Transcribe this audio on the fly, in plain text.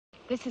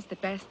this is the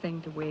best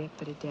thing to wear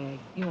for the day.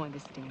 You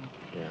understand?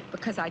 Yeah.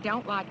 Because I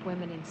don't like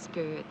women in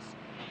skirts.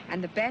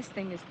 And the best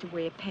thing is to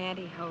wear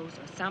pantyhose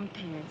or some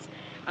pants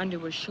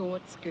under a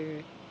short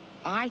skirt,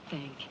 I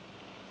think.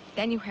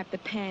 Then you have the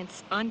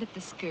pants under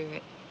the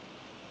skirt.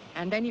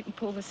 And then you can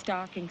pull the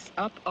stockings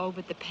up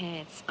over the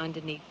pants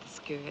underneath the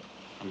skirt.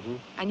 Mm-hmm.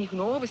 And you can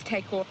always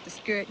take off the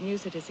skirt and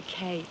use it as a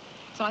cape.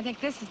 So I think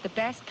this is the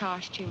best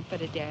costume for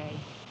the day.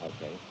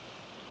 Okay.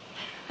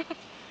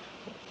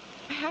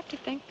 I have to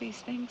think these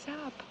things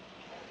up,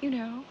 you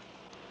know.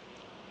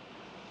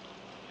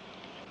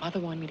 Mother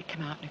wanted me to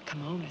come out in a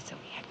kimono, so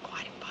we had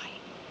quite a fight.